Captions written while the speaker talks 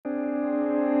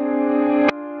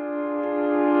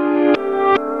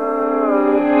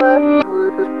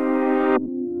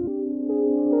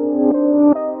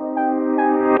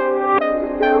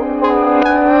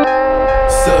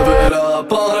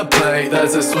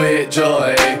sweet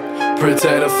joy.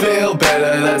 Pretend to feel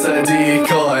better, that's a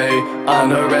decoy.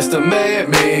 Underestimate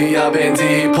me, I've been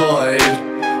deployed.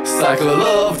 Cycle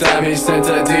of damage sent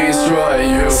to destroy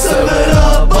you. Serve it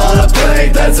up on a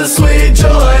plate, that's a sweet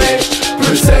joy.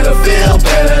 Pretend to feel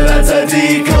better, that's a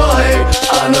decoy.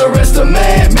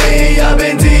 Underestimate me, I've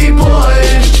been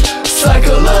deployed.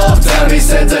 Cycle of damage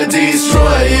sent to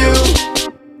destroy you.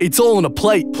 It's all on a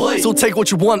plate, so take what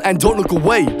you want and don't look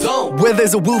away. Where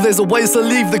there's a will, there's a way, so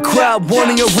leave the crowd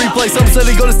wanting a replay. So I'm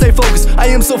certainly gonna stay focused. I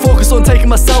am so focused on taking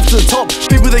myself to the top.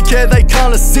 People that care, they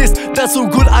can't assist. That's all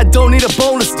good, I don't need a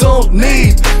bonus. Don't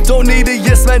need a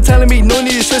yes man telling me no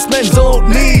need to stress, man.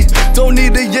 Don't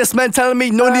need a yes man telling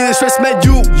me no need to stress, man.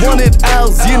 You want it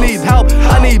else, you need help,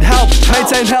 I need help.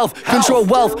 Maintain health, control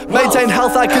wealth. Maintain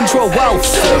health, I control wealth.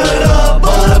 Serve it up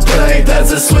on a plate,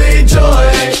 that's a sweet joy.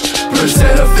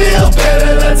 Pretend to feel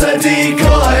better, that's a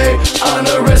decoy.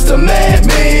 Underestimate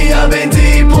me, I've been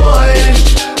deployed.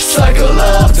 Cycle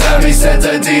of damage sent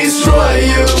to destroy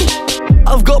you.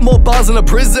 I've got more bars in a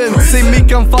prison. See me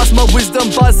come fast, my wisdom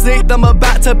buzz it. I'm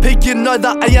about to pick, you know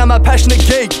that I am a passionate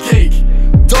geek.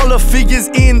 Dollar figures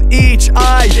in each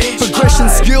eye. Progression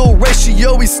skill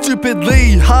ratio is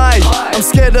stupidly high. I'm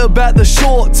scared about the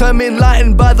short term,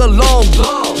 enlightened by the long.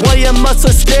 Why am I so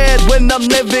scared when I'm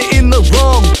never in the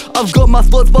wrong? I've got my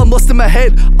thoughts but I'm lost in my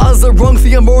head. Ours the wrong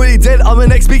thing, I'm already dead. I'm the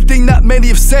next big thing that many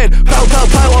have said. Pow, pow,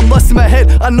 pow, I'm lost in my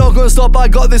head. I'm not gonna stop, I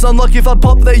got this unlock. If I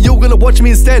pop there, you're gonna watch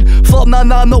me instead. Flop, nah,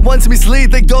 I'm not one to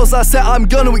mislead. The goals I set, I'm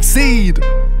gonna exceed.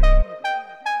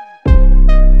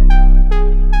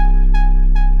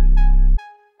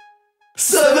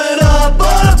 Serve it up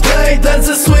on a plate, that's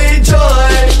a sweet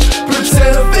joy.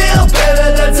 Pretend to feel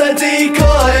better, that's a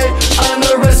decoy.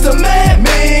 Underestimate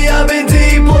me, I've been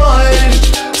deployed.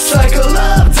 Cycle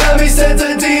of damage sent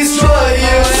to destroy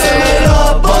you. Serve it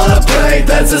up on a plate,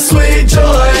 that's a sweet